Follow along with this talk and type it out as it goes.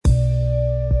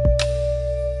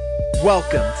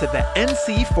Welcome to the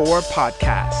NC4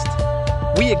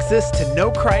 podcast. We exist to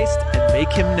know Christ and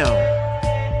make him known.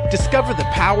 Discover the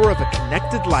power of a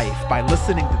connected life by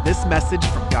listening to this message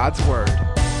from God's Word.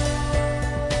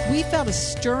 We felt a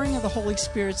stirring of the Holy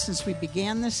Spirit since we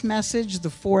began this message,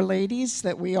 the four ladies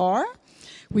that we are.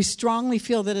 We strongly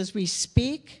feel that as we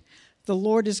speak, the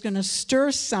Lord is going to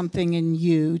stir something in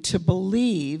you to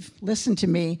believe, listen to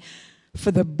me,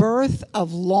 for the birth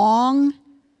of long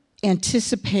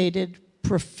anticipated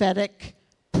prophetic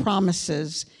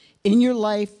promises in your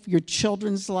life, your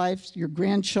children's lives, your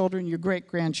grandchildren, your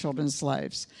great-grandchildren's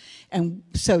lives. And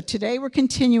so today we're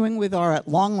continuing with our At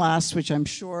Long Last, which I'm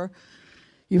sure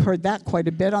you heard that quite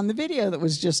a bit on the video that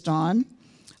was just on.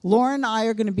 Laura and I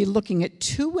are going to be looking at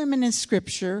two women in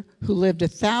Scripture who lived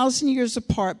 1,000 years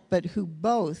apart, but who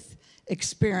both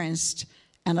experienced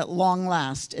an at long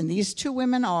last. And these two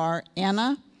women are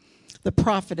Anna, the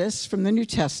prophetess from the New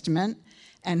Testament,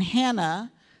 and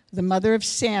Hannah, the mother of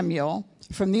Samuel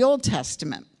from the Old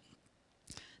Testament.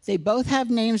 They both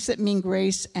have names that mean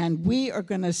grace, and we are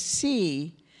going to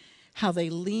see how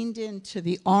they leaned into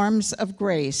the arms of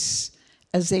grace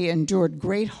as they endured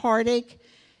great heartache,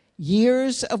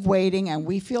 years of waiting, and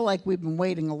we feel like we've been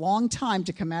waiting a long time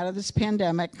to come out of this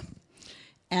pandemic,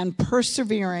 and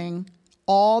persevering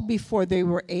all before they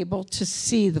were able to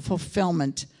see the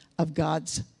fulfillment of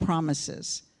God's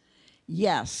promises.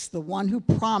 Yes, the one who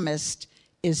promised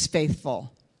is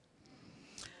faithful.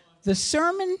 The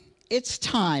sermon, it's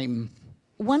time.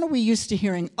 When are we used to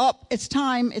hearing, oh, it's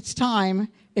time, it's time?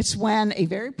 It's when a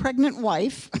very pregnant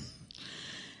wife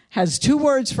has two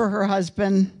words for her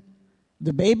husband,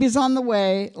 the baby's on the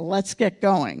way, let's get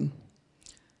going.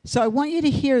 So I want you to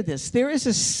hear this. There is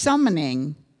a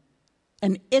summoning,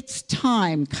 and it's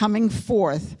time coming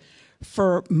forth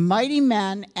for mighty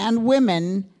men and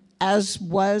women, as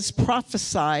was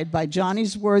prophesied by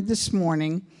Johnny's word this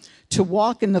morning, to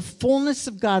walk in the fullness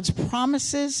of God's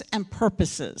promises and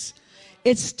purposes.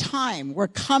 It's time. We're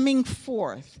coming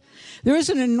forth. There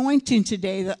is an anointing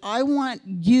today that I want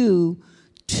you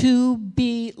to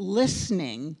be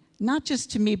listening, not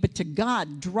just to me, but to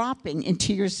God dropping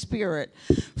into your spirit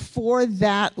for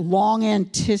that long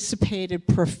anticipated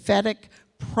prophetic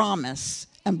promise,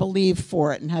 and believe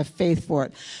for it and have faith for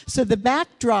it. So the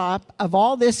backdrop of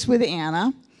all this with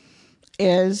Anna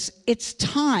is it's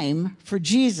time for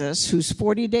Jesus, who's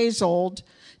 40 days old,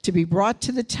 to be brought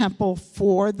to the temple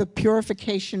for the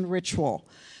purification ritual,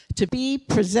 to be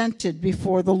presented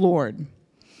before the Lord.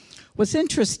 What's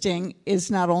interesting is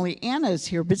not only Anna is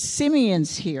here, but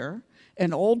Simeon's here,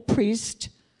 an old priest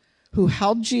who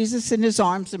held Jesus in his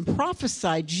arms and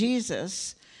prophesied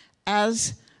Jesus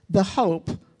as the hope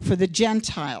for the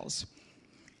Gentiles.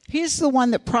 He's the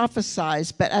one that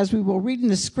prophesies, but as we will read in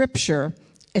the scripture,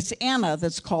 it's Anna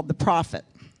that's called the prophet.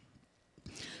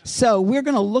 So we're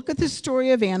going to look at the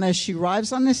story of Anna as she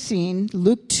arrives on the scene,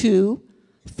 Luke 2,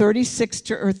 36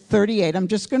 to 38. I'm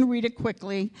just going to read it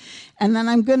quickly, and then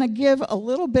I'm going to give a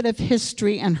little bit of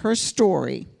history and her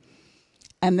story,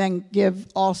 and then give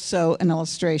also an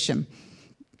illustration.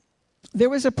 There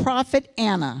was a prophet,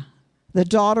 Anna, the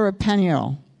daughter of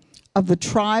Peniel, of the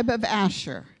tribe of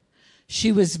Asher.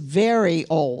 She was very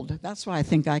old. That's why I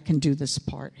think I can do this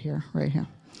part here, right here.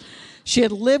 She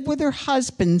had lived with her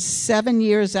husband 7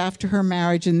 years after her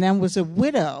marriage and then was a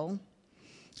widow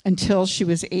until she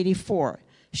was 84.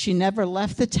 She never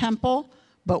left the temple,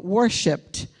 but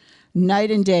worshiped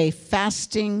night and day,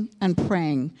 fasting and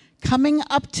praying. Coming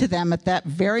up to them at that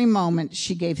very moment,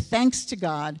 she gave thanks to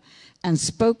God and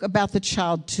spoke about the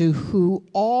child to who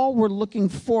all were looking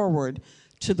forward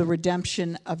to the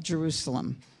redemption of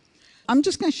Jerusalem. I'm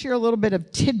just going to share a little bit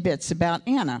of tidbits about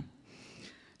Anna.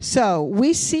 So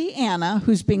we see Anna,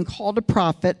 who's being called a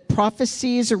prophet.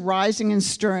 Prophecies are rising and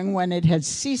stirring when it had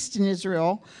ceased in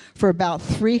Israel for about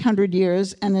 300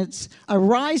 years, and it's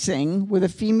arising with a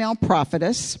female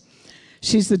prophetess.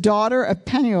 She's the daughter of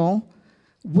Peniel,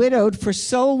 widowed for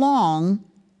so long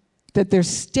that they're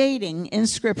stating in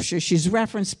Scripture she's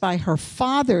referenced by her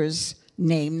father's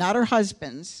name, not her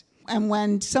husband's. And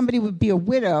when somebody would be a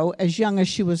widow, as young as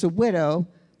she was a widow,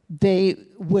 they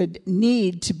would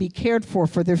need to be cared for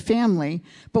their family.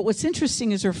 But what's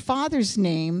interesting is her father's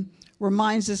name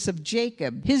reminds us of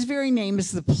Jacob. His very name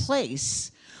is the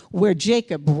place where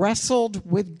Jacob wrestled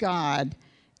with God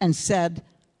and said,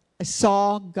 I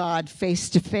saw God face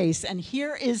to face. And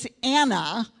here is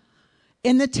Anna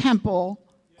in the temple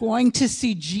going to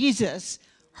see Jesus,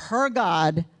 her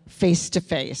God, face to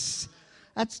face.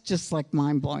 That's just like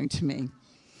mind-blowing to me.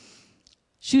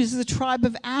 She was the tribe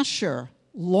of Asher.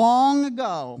 Long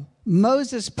ago,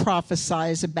 Moses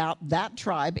prophesies about that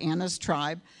tribe, Anna's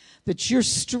tribe, that your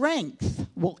strength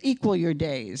will equal your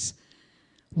days.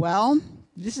 Well,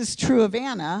 this is true of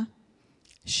Anna.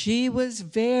 She was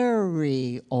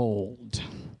very old.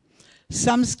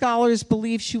 Some scholars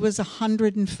believe she was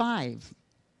 105,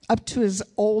 up to as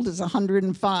old as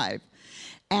 105.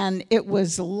 And it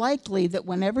was likely that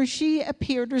whenever she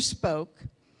appeared or spoke,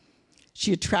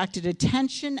 she attracted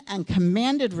attention and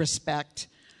commanded respect,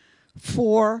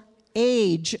 for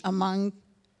age among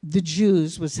the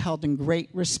Jews was held in great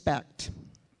respect.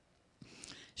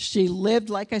 She lived,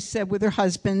 like I said, with her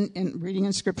husband, reading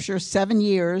in Scripture, 7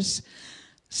 years.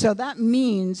 So that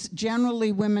means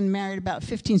generally women married about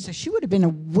 15. So she would have been a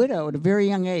widow at a very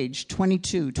young age,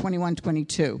 21,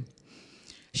 22.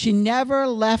 She never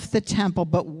left the temple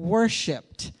but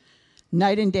worshiped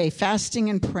night and day, fasting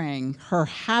and praying. Her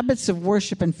habits of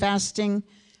worship and fasting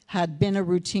had been a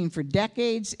routine for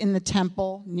decades in the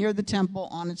temple, near the temple,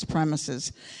 on its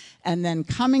premises. And then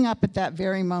coming up at that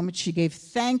very moment, she gave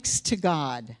thanks to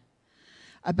God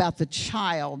about the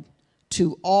child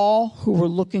to all who were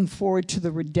looking forward to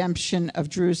the redemption of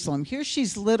Jerusalem. Here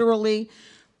she's literally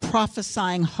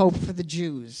prophesying hope for the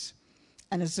Jews,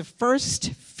 and as the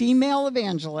first female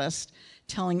evangelist,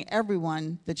 telling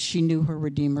everyone that she knew her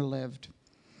Redeemer lived.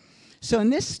 So in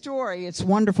this story, it's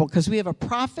wonderful because we have a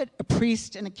prophet, a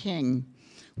priest, and a king.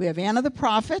 We have Anna the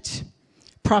prophet,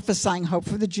 prophesying hope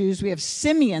for the Jews. We have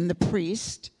Simeon the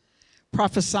priest,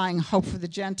 prophesying hope for the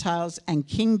Gentiles, and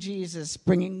King Jesus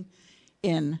bringing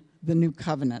in the new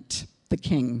covenant, the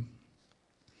king.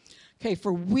 Okay,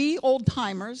 for we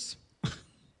old-timers,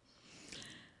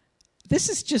 this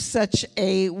is just such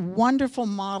a wonderful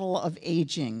model of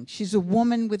aging. She's a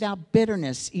woman without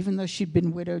bitterness, even though she'd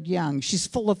been widowed young. She's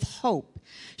full of hope.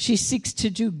 She seeks to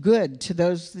do good to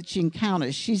those that she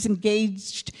encounters. She's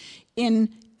engaged in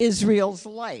Israel's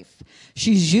life.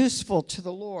 She's useful to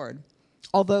the Lord.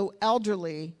 Although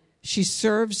elderly, she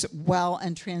serves well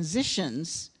and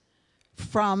transitions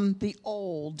from the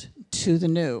old to the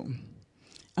new.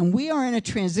 And we are in a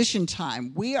transition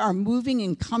time. We are moving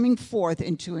and coming forth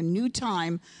into a new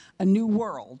time, a new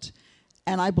world.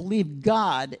 And I believe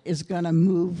God is going to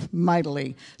move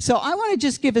mightily. So I want to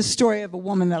just give a story of a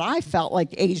woman that I felt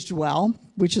like aged well,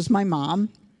 which is my mom.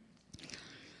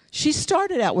 She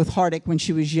started out with heartache when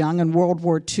she was young in World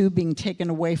War II, being taken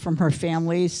away from her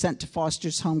family, sent to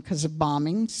foster's home because of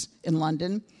bombings in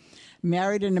London.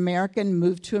 Married an American,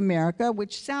 moved to America,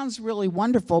 which sounds really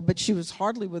wonderful, but she was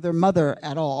hardly with her mother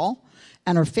at all,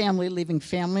 and her family, leaving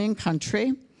family and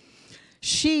country.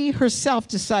 She herself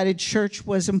decided church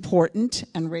was important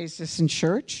and raised us in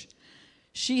church.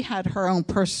 She had her own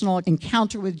personal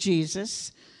encounter with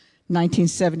Jesus,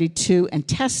 1972, and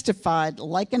testified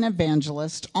like an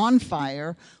evangelist, on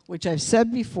fire, which I've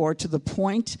said before, to the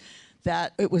point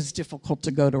that it was difficult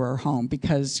to go to her home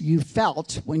because you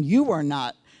felt, when you were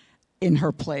not in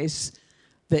her place,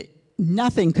 that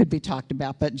nothing could be talked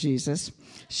about but Jesus.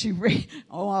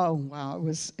 Oh wow,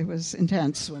 it was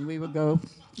intense when we would go.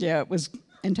 Yeah, it was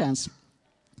intense.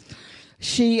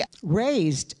 She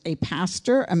raised a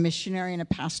pastor, a missionary, and a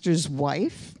pastor's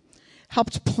wife,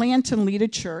 helped plant and lead a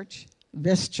church,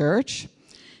 this church,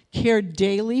 cared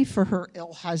daily for her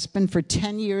ill husband for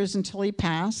 10 years until he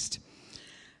passed.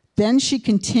 Then she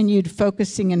continued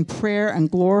focusing in prayer and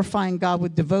glorifying God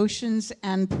with devotions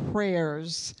and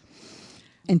prayers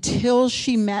until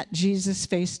she met Jesus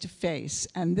face to face.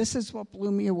 And this is what blew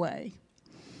me away.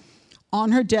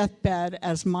 On her deathbed,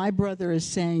 as my brother is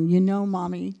saying, "You know,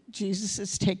 Mommy, Jesus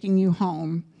is taking you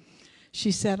home," she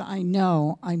said, "I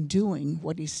know I'm doing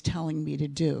what he's telling me to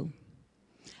do."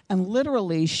 And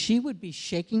literally, she would be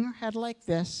shaking her head like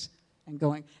this and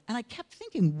going, and I kept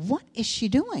thinking, what is she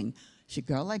doing? She'd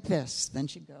go like this, then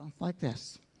she'd go like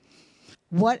this.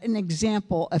 What an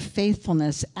example of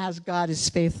faithfulness as God is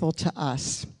faithful to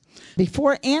us.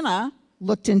 Before Anna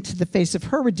looked into the face of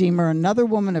her Redeemer, another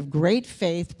woman of great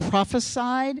faith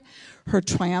prophesied her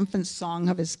triumphant song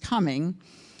of his coming.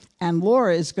 And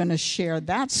Laura is going to share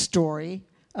that story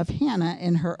of Hannah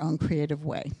in her own creative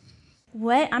way.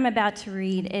 What I'm about to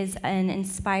read is an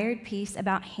inspired piece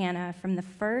about Hannah from the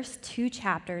first 2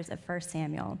 chapters of 1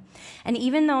 Samuel. And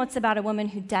even though it's about a woman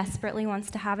who desperately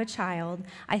wants to have a child,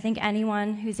 I think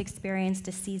anyone who's experienced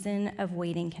a season of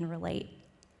waiting can relate.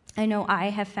 I know I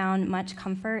have found much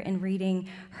comfort in reading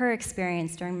her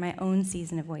experience during my own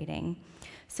season of waiting.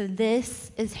 So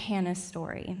this is Hannah's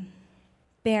story.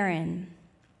 Barren,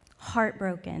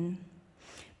 heartbroken,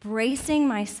 bracing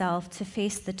myself to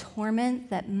face the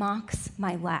torment that mocks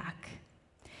my lack.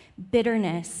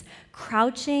 Bitterness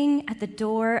crouching at the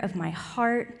door of my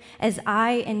heart as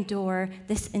I endure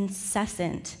this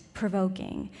incessant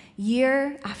provoking.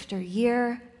 Year after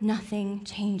year, nothing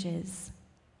changes.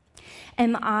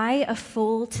 Am I a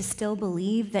fool to still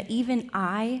believe that even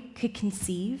I could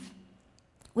conceive?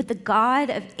 Would the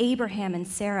God of Abraham and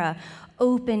Sarah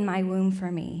open my womb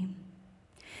for me?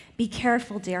 Be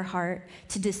careful, dear heart,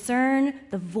 to discern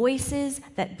the voices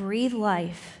that breathe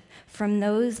life from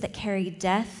those that carry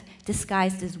death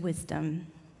disguised as wisdom.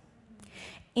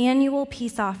 Annual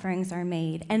peace offerings are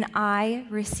made, and I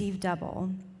receive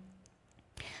double.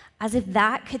 As if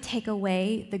that could take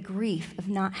away the grief of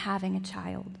not having a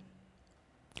child.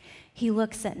 He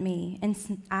looks at me and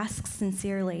asks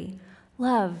sincerely,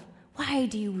 "Love, why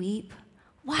do you weep?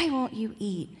 Why won't you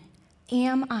eat?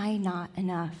 Am I not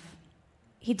enough?"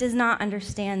 He does not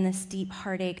understand this deep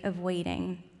heartache of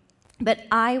waiting. But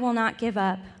I will not give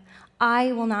up.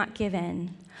 I will not give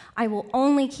in. I will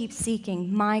only keep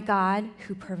seeking my God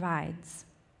who provides.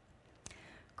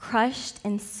 Crushed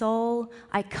in soul,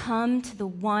 I come to the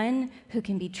one who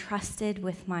can be trusted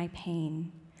with my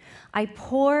pain. I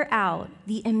pour out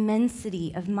the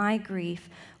immensity of my grief,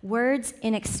 words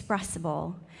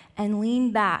inexpressible, and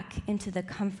lean back into the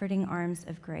comforting arms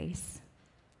of grace.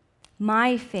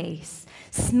 My face,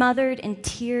 smothered in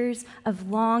tears of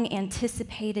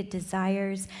long-anticipated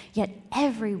desires, yet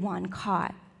everyone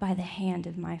caught by the hand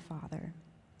of my Father.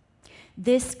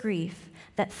 This grief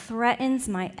that threatens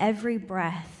my every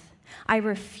breath, I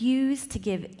refuse to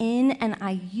give in, and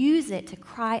I use it to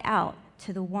cry out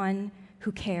to the one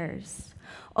who cares.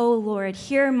 Oh Lord,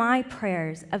 hear my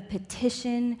prayers of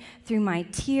petition through my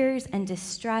tears and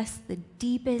distress, the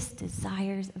deepest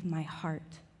desires of my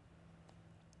heart.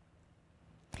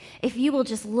 If you will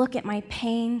just look at my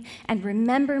pain and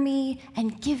remember me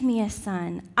and give me a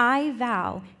son, I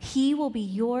vow he will be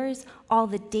yours all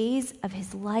the days of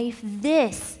his life.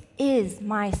 This is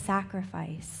my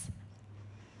sacrifice.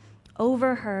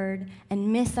 Overheard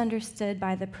and misunderstood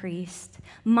by the priest,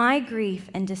 my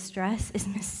grief and distress is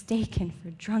mistaken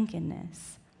for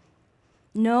drunkenness.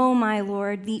 No, my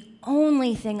Lord, the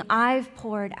only thing I've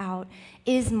poured out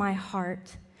is my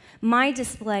heart. My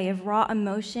display of raw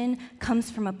emotion comes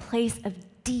from a place of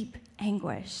deep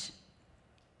anguish.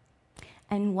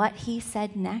 And what he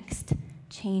said next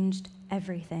changed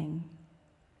everything.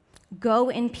 Go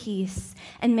in peace,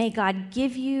 and may God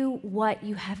give you what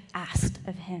you have asked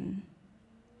of him.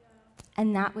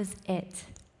 And that was it.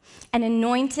 An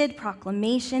anointed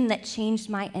proclamation that changed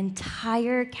my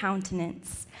entire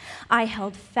countenance. I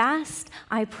held fast,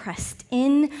 I pressed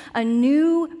in, a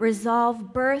new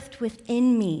resolve birthed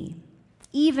within me,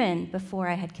 even before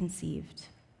I had conceived.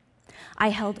 I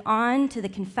held on to the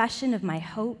confession of my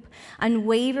hope,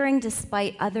 unwavering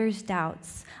despite others'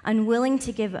 doubts, unwilling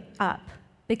to give up,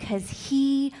 because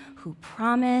he who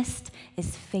promised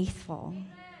is faithful.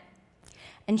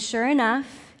 And sure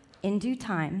enough, in due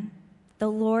time, the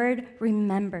Lord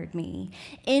remembered me.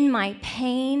 In my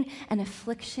pain and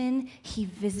affliction, he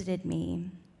visited me.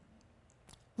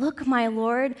 Look, my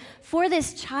Lord, for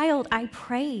this child I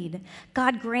prayed.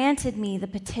 God granted me the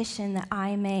petition that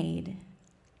I made.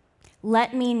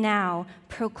 Let me now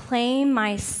proclaim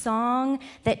my song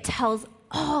that tells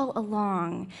all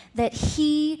along that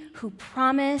he who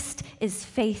promised is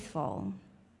faithful.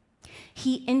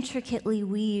 He intricately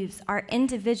weaves our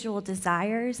individual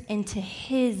desires into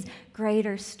his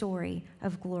greater story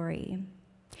of glory,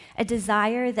 a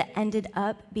desire that ended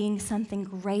up being something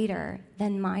greater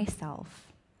than myself.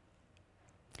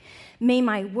 May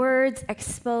my words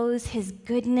expose his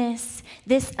goodness,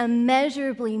 this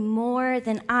immeasurably more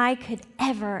than I could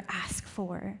ever ask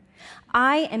for.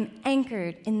 I am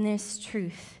anchored in this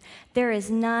truth. There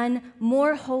is none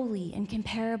more holy and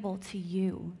comparable to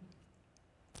you.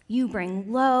 You bring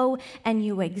low and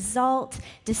you exalt.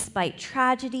 Despite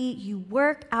tragedy, you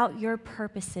work out your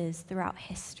purposes throughout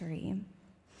history.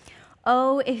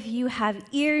 Oh, if you have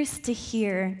ears to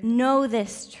hear, know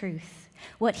this truth.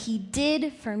 What he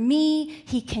did for me,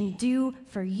 he can do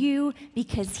for you,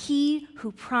 because he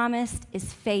who promised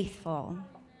is faithful.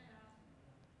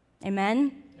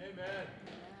 Amen? Amen.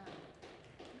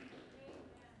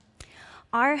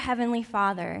 Our Heavenly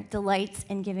Father delights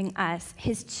in giving us,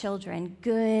 his children,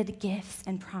 good gifts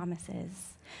and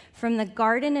promises. From the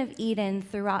Garden of Eden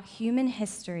throughout human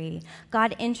history,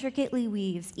 God intricately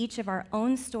weaves each of our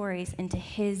own stories into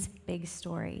his big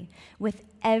story, with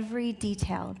every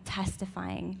detail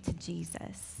testifying to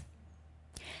Jesus.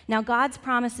 Now, God's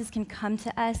promises can come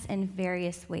to us in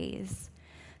various ways.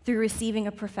 Through receiving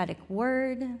a prophetic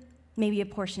word, maybe a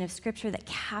portion of scripture that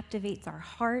captivates our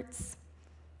hearts.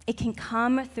 It can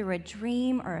come through a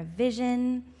dream or a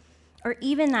vision, or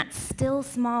even that still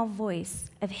small voice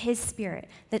of his Spirit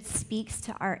that speaks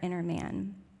to our inner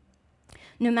man.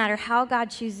 No matter how God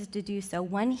chooses to do so,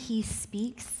 when he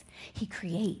speaks, he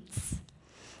creates.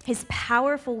 His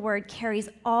powerful word carries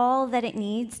all that it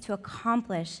needs to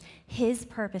accomplish his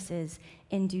purposes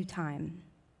in due time.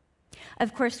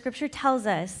 Of course, Scripture tells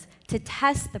us to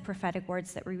test the prophetic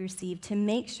words that we receive to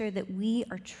make sure that we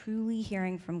are truly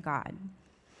hearing from God.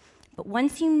 But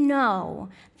once you know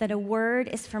that a word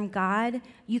is from God,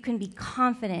 you can be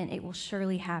confident it will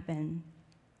surely happen.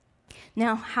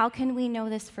 Now, how can we know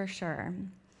this for sure?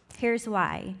 Here's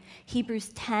why.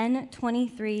 Hebrews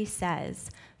 10:23 says,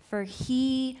 "For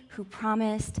he who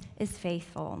promised is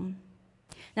faithful."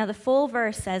 Now, the full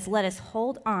verse says, "Let us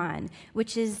hold on,"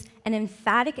 which is an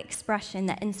emphatic expression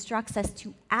that instructs us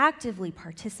to actively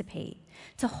participate,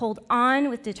 to hold on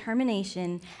with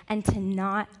determination, and to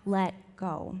not let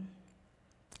go.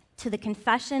 To the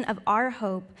confession of our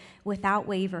hope without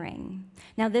wavering.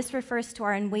 Now, this refers to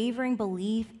our unwavering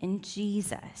belief in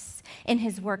Jesus, in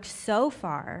his work so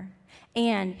far,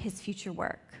 and his future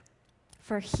work.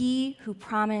 For he who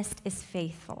promised is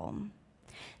faithful.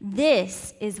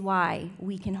 This is why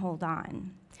we can hold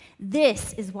on.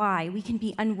 This is why we can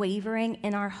be unwavering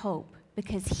in our hope,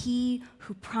 because he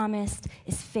who promised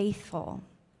is faithful.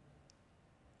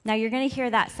 Now, you're going to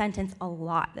hear that sentence a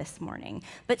lot this morning,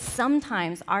 but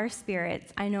sometimes our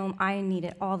spirits, I know I need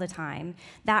it all the time,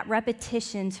 that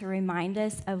repetition to remind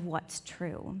us of what's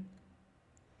true.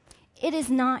 It is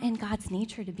not in God's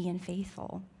nature to be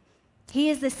unfaithful.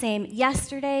 He is the same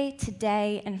yesterday,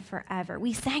 today, and forever.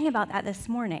 We sang about that this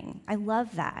morning. I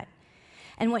love that.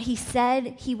 And what he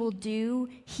said he will do,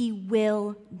 he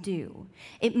will do.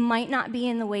 It might not be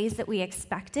in the ways that we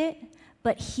expect it,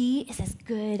 but he is as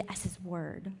good as his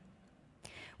word.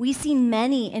 We see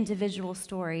many individual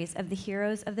stories of the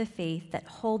heroes of the faith that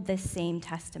hold this same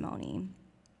testimony.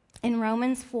 In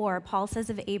Romans 4, Paul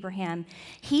says of Abraham,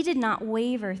 he did not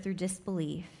waver through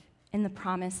disbelief in the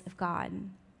promise of God,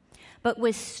 but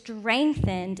was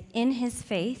strengthened in his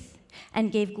faith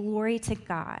and gave glory to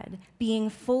God, being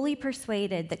fully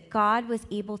persuaded that God was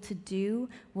able to do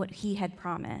what he had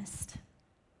promised.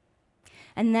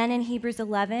 And then in Hebrews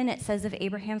 11, it says of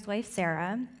Abraham's wife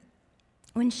Sarah,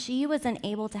 when she was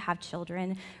unable to have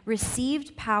children,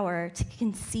 received power to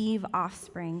conceive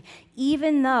offspring,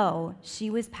 even though she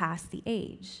was past the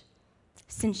age,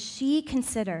 since she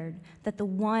considered that the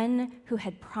one who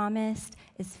had promised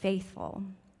is faithful.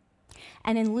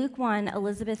 And in Luke 1,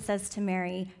 Elizabeth says to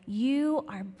Mary, "You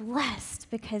are blessed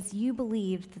because you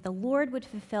believed that the Lord would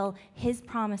fulfill his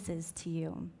promises to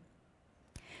you."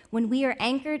 When we are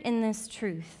anchored in this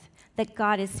truth that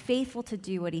God is faithful to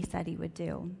do what he said he would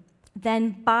do,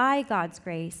 then by God's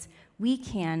grace, we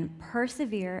can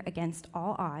persevere against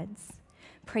all odds,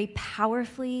 pray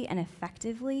powerfully and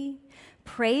effectively,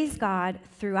 praise God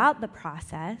throughout the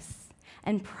process,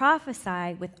 and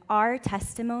prophesy with our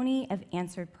testimony of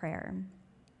answered prayer.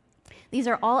 These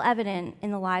are all evident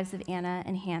in the lives of Anna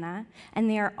and Hannah, and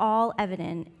they are all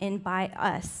evident by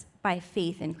us by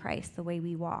faith in Christ, the way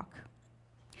we walk.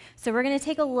 So we're going to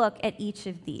take a look at each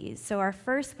of these. So our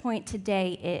first point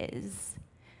today is,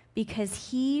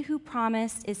 because he who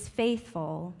promised is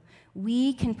faithful,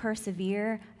 we can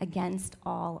persevere against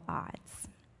all odds.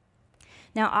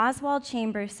 Now, Oswald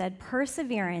Chambers said,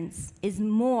 perseverance is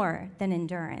more than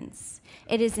endurance.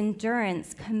 It is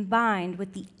endurance combined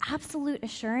with the absolute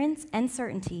assurance and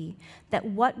certainty that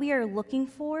what we are looking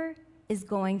for is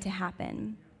going to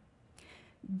happen.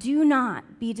 Do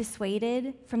not be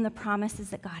dissuaded from the promises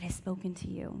that God has spoken to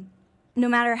you, no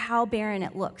matter how barren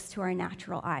it looks to our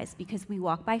natural eyes, because we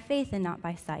walk by faith and not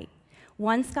by sight.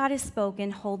 Once God has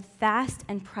spoken, hold fast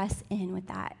and press in with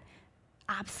that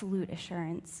absolute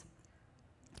assurance.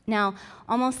 Now,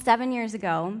 almost 7 years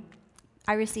ago,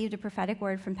 I received a prophetic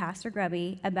word from Pastor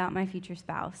Grubby about my future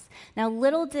spouse. Now,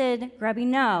 little did Grubby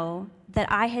know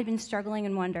that I had been struggling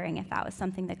and wondering if that was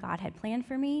something that God had planned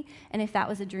for me, and if that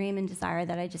was a dream and desire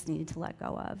that I just needed to let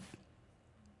go of.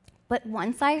 But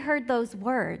once I heard those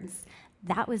words,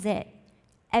 that was it.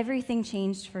 Everything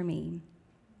changed for me.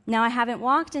 Now, I haven't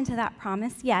walked into that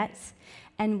promise yet,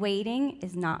 and waiting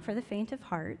is not for the faint of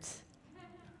heart.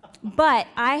 But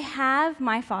I have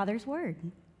my Father's word.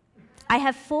 I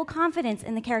have full confidence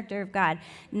in the character of God,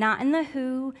 not in the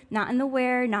who, not in the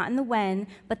where, not in the when,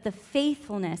 but the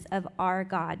faithfulness of our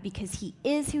God, because he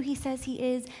is who he says he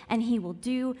is, and he will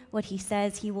do what he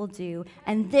says he will do.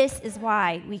 And this is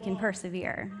why we can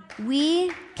persevere.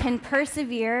 We can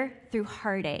persevere through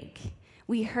heartache.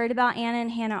 We heard about Anna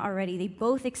and Hannah already. They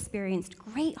both experienced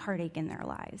great heartache in their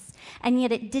lives, and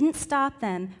yet it didn't stop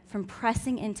them from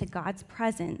pressing into God's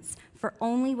presence for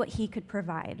only what he could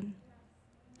provide.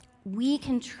 we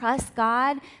can trust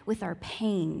God with our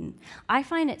pain. I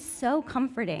find it so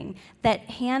comforting that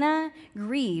Hannah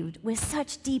grieved with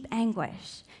such deep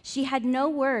anguish. She had no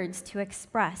words to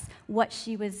express what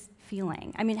she was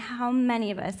feeling. I mean, how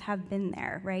many of us have been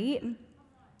there, right?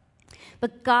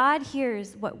 But God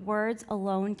hears what words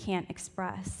alone can't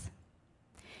express.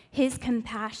 His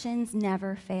compassions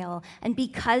never fail. And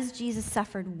because Jesus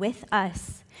suffered with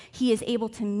us, he is able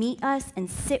to meet us and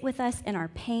sit with us in our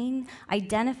pain,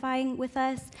 identifying with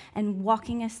us and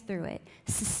walking us through it,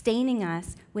 sustaining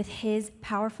us with his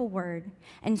powerful word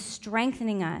and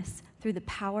strengthening us through the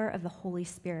power of the Holy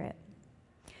Spirit.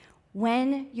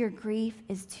 When your grief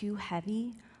is too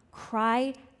heavy,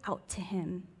 cry out to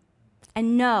him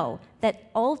and know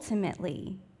that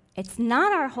ultimately it's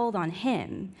not our hold on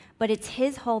him, but it's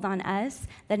his hold on us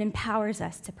that empowers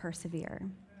us to persevere.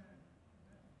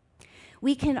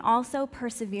 We can also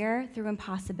persevere through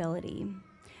impossibility.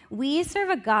 We serve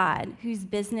a God whose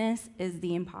business is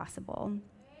the impossible.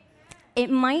 It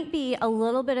might be a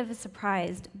little bit of a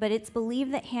surprise, but it's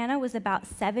believed that Hannah was about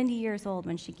 70 years old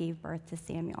when she gave birth to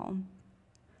Samuel.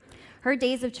 Her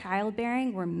days of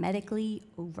childbearing were medically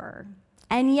over,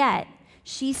 and yet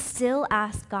she still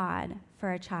asked God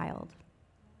for a child.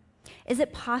 Is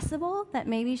it possible that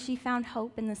maybe she found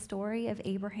hope in the story of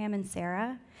Abraham and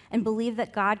Sarah and believed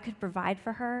that God could provide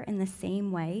for her in the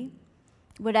same way?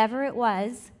 Whatever it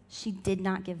was, she did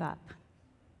not give up.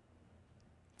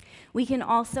 We can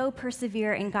also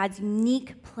persevere in God's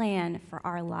unique plan for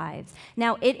our lives.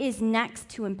 Now, it is next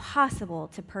to impossible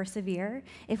to persevere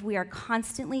if we are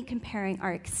constantly comparing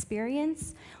our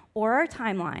experience or our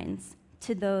timelines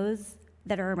to those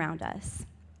that are around us.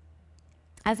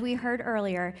 As we heard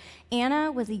earlier,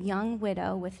 Anna was a young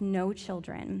widow with no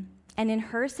children, and in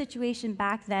her situation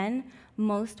back then,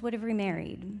 most would have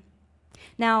remarried.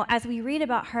 Now, as we read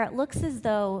about her, it looks as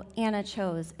though Anna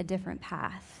chose a different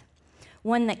path,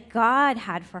 one that God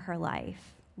had for her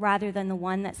life, rather than the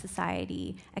one that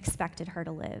society expected her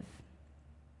to live.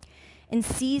 In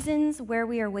seasons where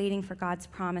we are waiting for God's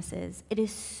promises, it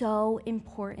is so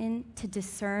important to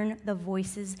discern the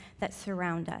voices that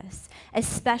surround us,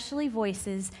 especially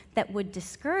voices that would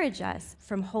discourage us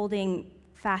from holding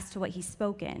fast to what he's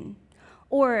spoken,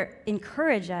 or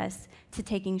encourage us to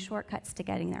taking shortcuts to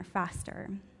getting there faster.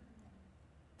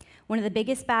 One of the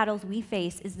biggest battles we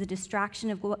face is the distraction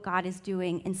of what God is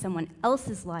doing in someone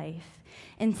else's life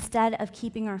instead of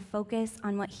keeping our focus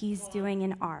on what he's doing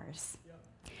in ours.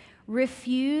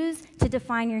 Refuse to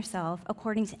define yourself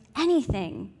according to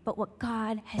anything but what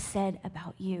God has said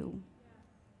about you.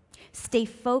 Stay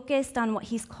focused on what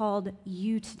he's called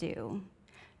you to do.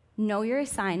 Know your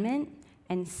assignment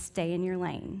and stay in your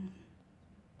lane.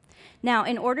 Now,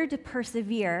 in order to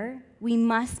persevere, we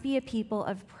must be a people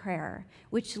of prayer,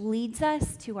 which leads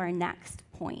us to our next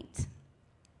point.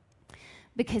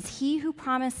 Because he who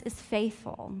promised is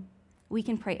faithful, we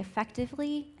can pray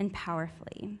effectively and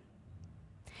powerfully.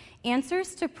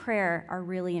 Answers to prayer are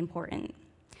really important.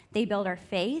 They build our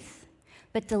faith,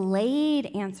 but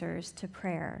delayed answers to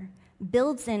prayer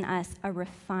builds in us a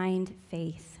refined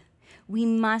faith. We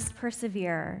must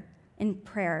persevere in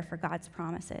prayer for God's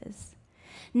promises.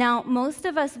 Now, most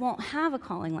of us won't have a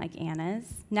calling like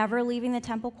Anna's, never leaving the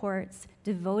temple courts,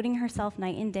 devoting herself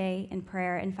night and day in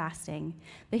prayer and fasting.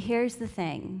 But here's the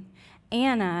thing.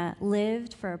 Anna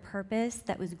lived for a purpose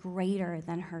that was greater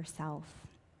than herself.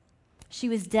 She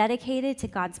was dedicated to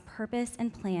God's purpose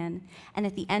and plan, and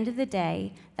at the end of the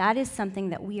day, that is something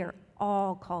that we are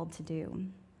all called to do.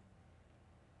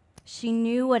 She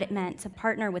knew what it meant to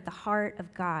partner with the heart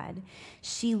of God.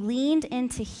 She leaned in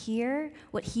to hear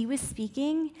what he was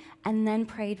speaking and then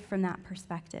prayed from that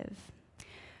perspective.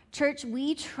 Church,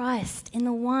 we trust in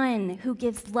the one who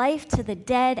gives life to the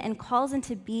dead and calls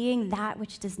into being that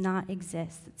which does not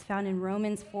exist. It's found in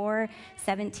Romans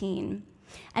 4:17.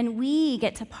 And we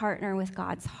get to partner with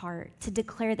God's heart to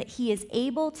declare that he is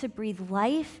able to breathe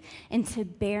life into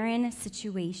barren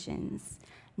situations.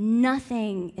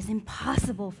 Nothing is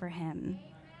impossible for him.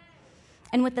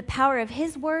 And with the power of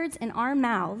his words in our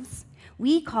mouths,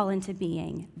 we call into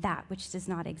being that which does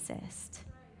not exist.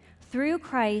 Through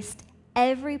Christ,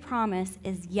 every promise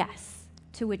is yes,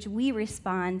 to which we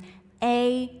respond,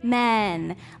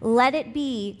 amen. Let it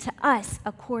be to us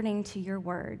according to your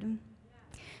word.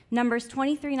 Numbers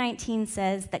 23:19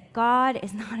 says that God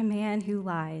is not a man who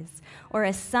lies, or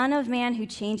a son of man who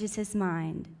changes his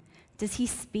mind. Does he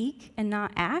speak and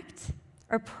not act,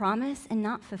 or promise and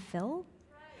not fulfill?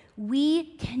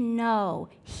 We can know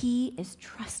he is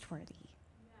trustworthy.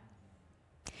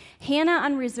 Hannah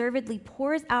unreservedly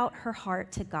pours out her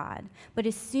heart to God. But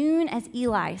as soon as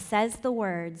Eli says the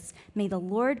words, "May the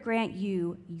Lord grant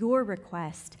you your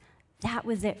request," that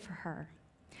was it for her.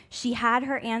 She had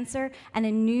her answer, and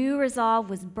a new resolve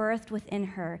was birthed within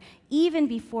her, even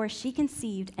before she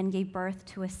conceived and gave birth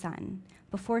to a son,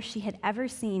 before she had ever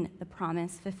seen the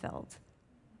promise fulfilled.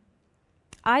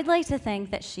 I'd like to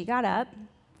think that she got up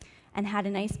and had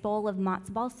a nice bowl of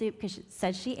matzo ball soup because it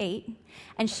said she ate,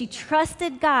 and she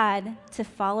trusted God to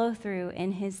follow through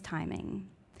in his timing.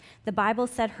 The Bible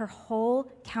said her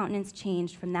whole countenance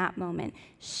changed from that moment.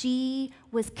 She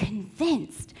was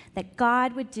convinced that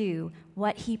God would do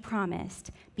what he promised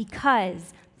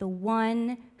because the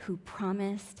one who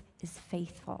promised is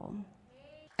faithful.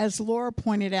 As Laura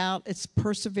pointed out, it's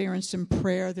perseverance and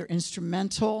prayer. They're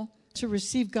instrumental to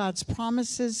receive God's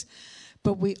promises,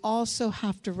 but we also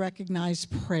have to recognize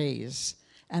praise.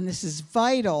 And this is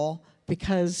vital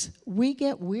because we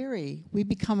get weary, we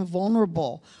become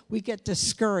vulnerable, we get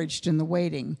discouraged in the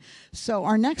waiting. So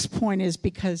our next point is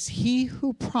because he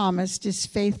who promised is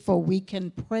faithful, we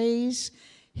can praise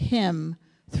him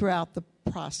throughout the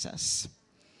process.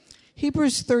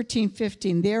 Hebrews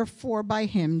 13:15, therefore by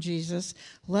him, Jesus,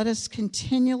 let us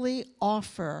continually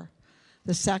offer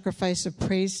the sacrifice of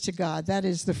praise to God. That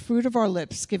is the fruit of our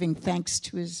lips, giving thanks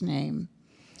to his name.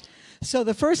 So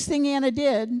the first thing Anna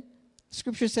did,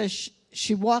 Scripture says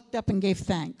she walked up and gave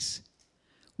thanks.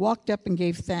 Walked up and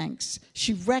gave thanks.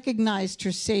 She recognized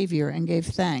her Savior and gave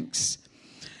thanks.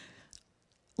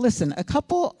 Listen, a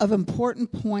couple of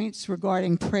important points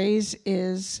regarding praise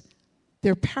is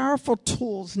they're powerful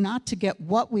tools not to get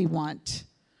what we want,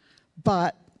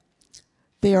 but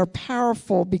they are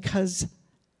powerful because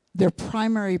their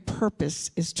primary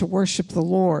purpose is to worship the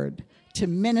Lord, to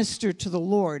minister to the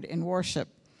Lord in worship.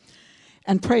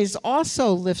 And praise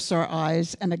also lifts our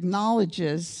eyes and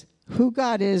acknowledges who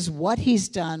God is, what he's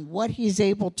done, what he's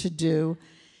able to do,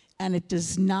 and it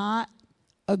does not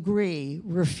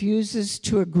refuses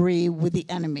to agree with the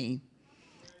enemy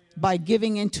by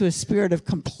giving into a spirit of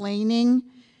complaining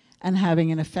and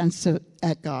having an offense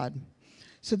at God.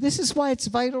 So this is why it's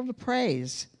vital to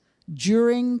praise.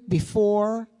 During,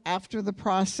 before, after the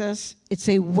process, it's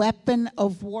a weapon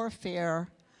of warfare.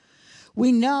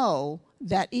 We know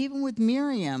that even with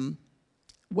Miriam,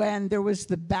 when there was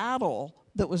the battle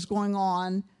that was going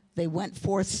on, they went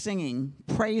forth singing,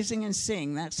 praising and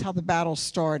singing. That's how the battle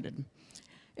started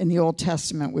in the Old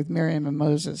Testament with Miriam and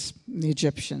Moses and the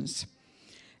Egyptians.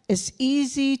 It's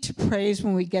easy to praise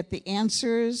when we get the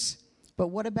answers, but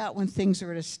what about when things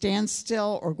are at a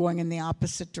standstill or going in the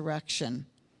opposite direction?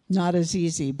 Not as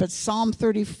easy. But Psalm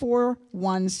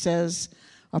 34:1 says,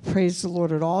 I'll praise the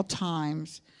Lord at all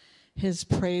times. His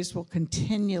praise will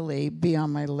continually be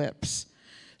on my lips.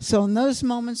 So in those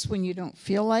moments when you don't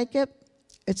feel like it,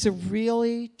 it's a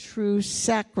really true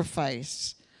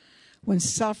sacrifice. When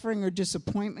suffering or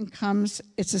disappointment comes,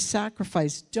 it's a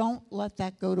sacrifice. Don't let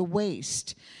that go to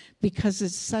waste because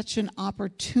it's such an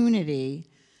opportunity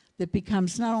that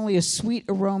becomes not only a sweet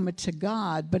aroma to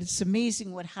God, but it's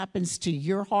amazing what happens to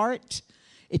your heart.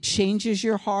 It changes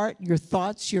your heart, your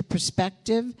thoughts, your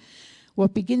perspective.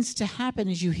 What begins to happen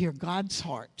is you hear God's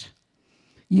heart.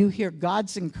 You hear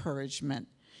God's encouragement.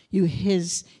 You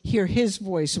hear his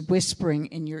voice whispering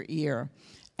in your ear,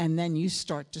 and then you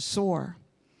start to soar.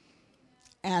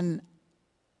 And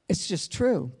it's just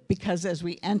true, because as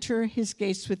we enter his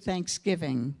gates with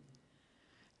thanksgiving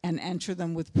and enter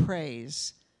them with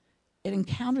praise, it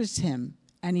encounters him,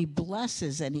 and he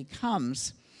blesses, and he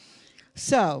comes.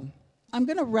 So I'm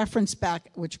going to reference back,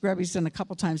 which Grebby's done a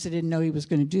couple times. I didn't know he was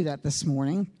going to do that this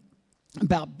morning,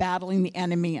 about battling the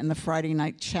enemy in the Friday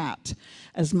night chat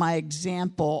as my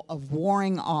example of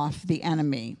warring off the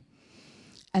enemy.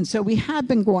 And so we have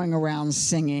been going around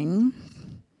singing,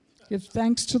 give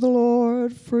thanks to the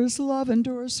Lord, for his love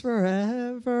endures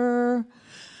forever.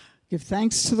 Give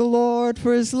thanks to the Lord,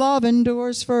 for his love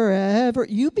endures forever.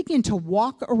 You begin to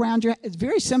walk around it's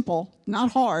very simple,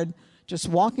 not hard, just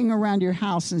walking around your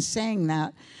house and saying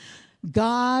that.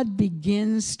 God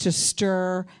begins to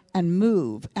stir and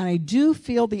move. And I do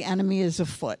feel the enemy is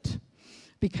afoot,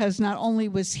 because not only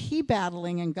was he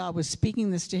battling and God was speaking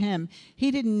this to him,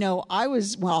 he didn't know I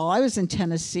was in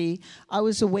Tennessee, I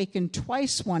was awakened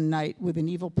twice one night with an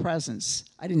evil presence.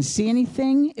 I didn't see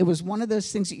anything. It was one of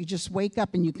those things that you just wake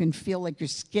up and you can feel like your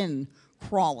skin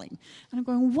crawling. And I'm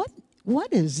going,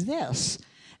 what is this?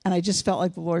 And I just felt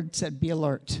like the Lord said, be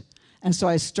alert. And so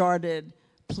I started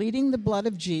pleading the blood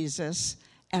of Jesus,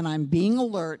 and I'm being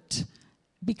alert,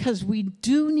 because we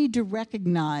do need to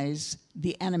recognize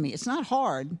the enemy. It's not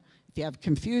hard. If you have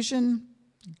confusion,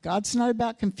 God's not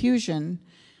about confusion.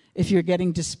 If you're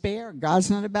getting despair,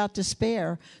 God's not about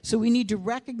despair. So we need to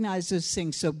recognize those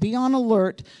things. So be on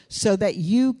alert so that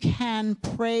you can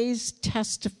praise,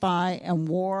 testify, and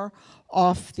war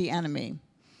off the enemy.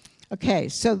 Okay,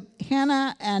 so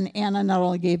Hannah and Anna not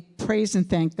only gave praise and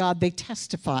thank God, they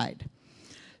testified.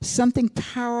 Something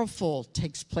powerful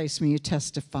takes place when you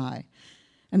testify.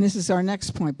 And this is our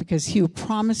next point, because he who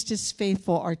promised is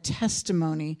faithful. Our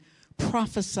testimony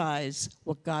prophesies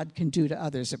what God can do to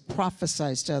others. It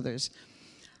prophesies to others.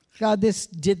 God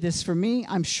did this for me.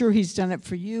 I'm sure he's done it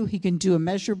for you. He can do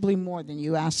immeasurably more than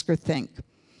you ask or think.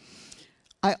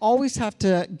 I always have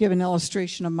to give an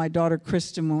illustration of my daughter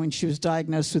Kristen when she was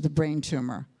diagnosed with a brain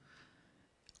tumor.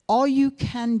 All you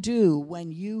can do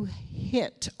when you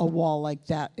hit a wall like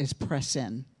that is press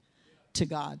in to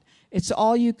God. It's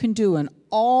all you can do. And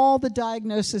all the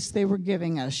diagnosis they were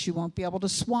giving us, she won't be able to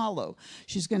swallow.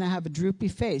 She's going to have a droopy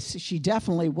face. She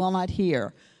definitely will not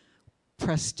hear.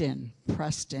 Pressed in,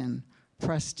 pressed in,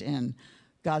 pressed in.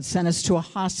 God sent us to a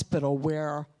hospital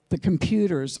where the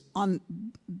computers on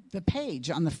the page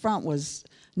on the front was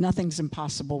nothing's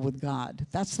impossible with God.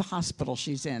 That's the hospital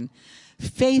she's in.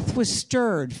 Faith was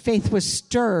stirred. Faith was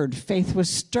stirred. Faith was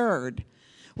stirred.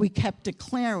 We kept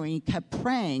declaring, we kept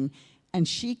praying. And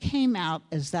she came out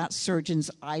as that surgeon's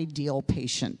ideal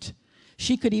patient.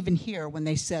 She could even hear when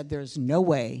they said, there's no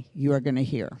way you are going to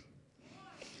hear.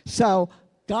 So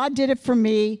God did it for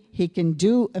me. He can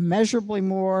do immeasurably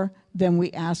more than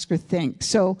we ask or think.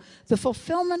 So the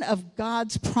fulfillment of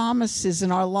God's promises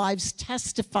in our lives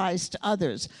testifies to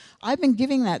others. I've been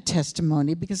giving that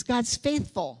testimony because God's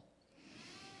faithful.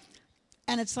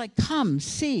 And it's like, come,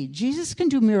 see. Jesus can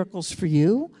do miracles for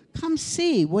you. Come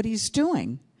see what he's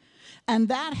doing. And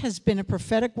that has been a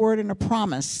prophetic word and a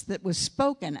promise that was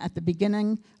spoken at the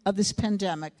beginning of this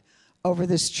pandemic over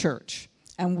this church.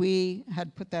 And we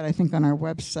had put that, I think, on our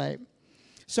website.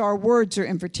 So our words are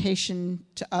invitation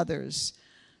to others.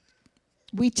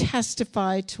 We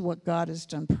testify to what God has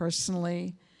done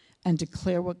personally and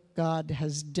declare what God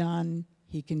has done.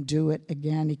 He can do it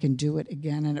again. He can do it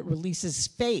again. And it releases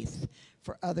faith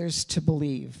for others to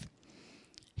believe.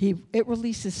 It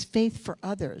releases faith for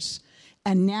others.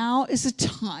 And now is a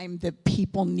time that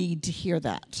people need to hear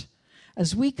that.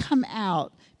 As we come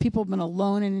out, people have been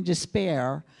alone and in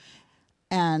despair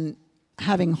and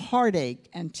having heartache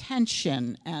and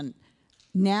tension. And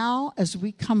now, as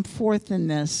we come forth in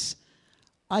this,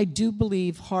 I do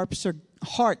believe hearts are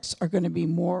going to be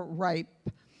more ripe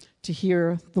to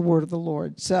hear the word of the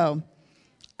Lord. So,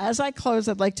 as I close,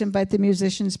 I'd like to invite the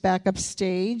musicians back up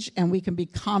stage, and we can be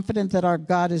confident that our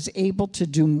God is able to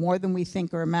do more than we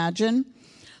think or imagine.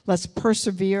 Let's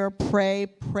persevere, pray,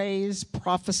 praise,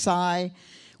 prophesy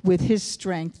with his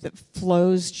strength that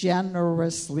flows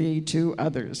generously to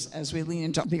others as we lean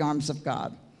into the arms of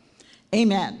God.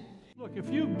 Amen. Look, if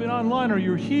you've been online or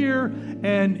you're here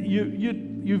and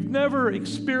you've never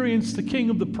experienced the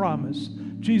King of the Promise,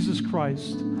 Jesus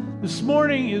Christ, this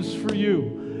morning is for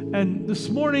you. And this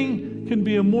morning can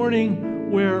be a morning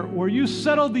where you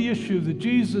settle the issue that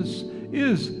Jesus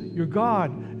is your God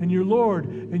and your Lord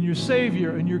and your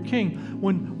Savior and your King.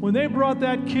 When they brought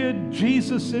that kid,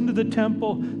 Jesus, into the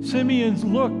temple,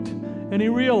 Simeon looked and he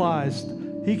realized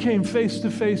he came face to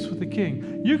face with the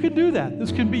King. You can do that.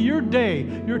 This can be your day,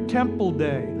 your temple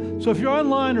day. So if you're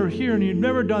online or here and you've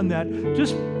never done that,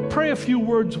 just pray a few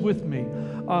words with me.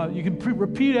 You can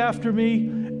repeat after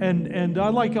me. And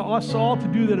I'd like us all to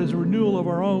do that as a renewal of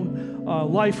our own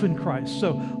life in Christ.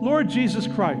 So, Lord Jesus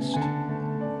Christ,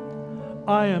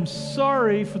 I am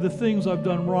sorry for the things I've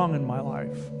done wrong in my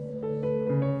life.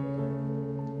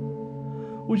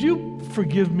 Would you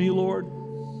forgive me, Lord?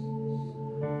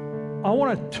 I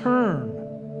want to turn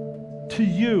to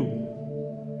you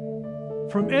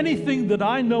from anything that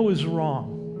I know is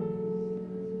wrong.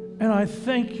 And I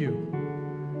thank you.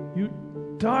 You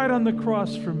died on the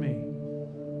cross for me,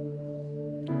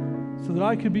 so that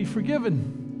I can be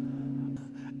forgiven,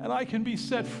 and I can be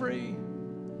set free,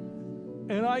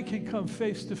 and I can come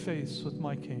face to face with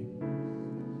my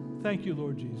King. Thank you,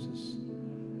 Lord Jesus.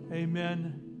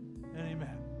 Amen and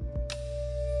amen.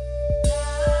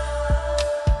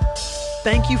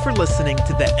 Thank you for listening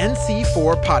to the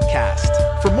NC4 podcast.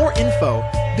 For more info,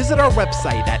 visit our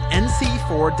website at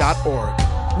nc4.org.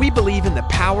 We believe in the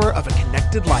power of a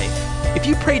connected life. If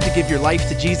you prayed to give your life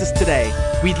to Jesus today,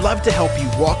 we'd love to help you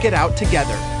walk it out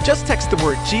together. Just text the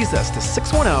word Jesus to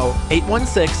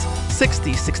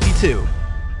 610-816-6062.